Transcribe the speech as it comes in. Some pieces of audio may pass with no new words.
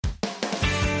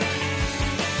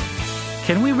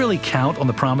Can we really count on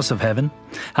the promise of heaven?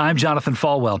 Hi, I'm Jonathan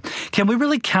Falwell. Can we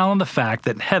really count on the fact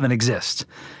that heaven exists?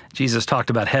 Jesus talked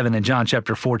about heaven in John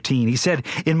chapter 14. He said,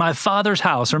 "In my Father's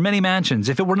house are many mansions.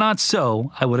 If it were not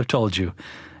so, I would have told you."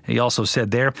 He also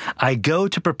said there, "I go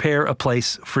to prepare a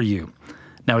place for you."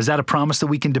 Now, is that a promise that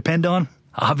we can depend on?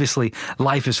 Obviously,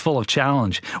 life is full of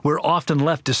challenge. We're often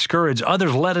left discouraged.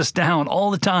 Others let us down all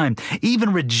the time,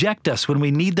 even reject us when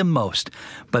we need them most.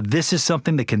 But this is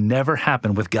something that can never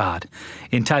happen with God.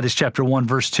 In Titus chapter 1,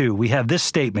 verse 2, we have this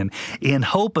statement, "In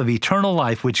hope of eternal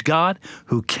life, which God,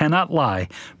 who cannot lie,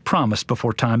 promised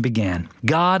before time began."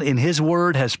 God, in His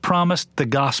Word, has promised the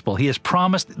gospel. He has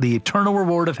promised the eternal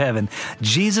reward of heaven.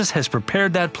 Jesus has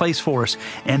prepared that place for us,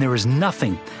 and there is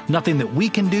nothing that we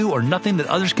can do or nothing that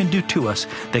others can do to us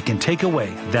that can take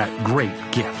away that great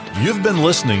gift. You've been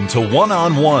listening to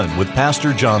One-on-One with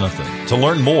Pastor Jonathan. To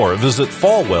learn more, visit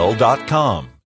falwell.com.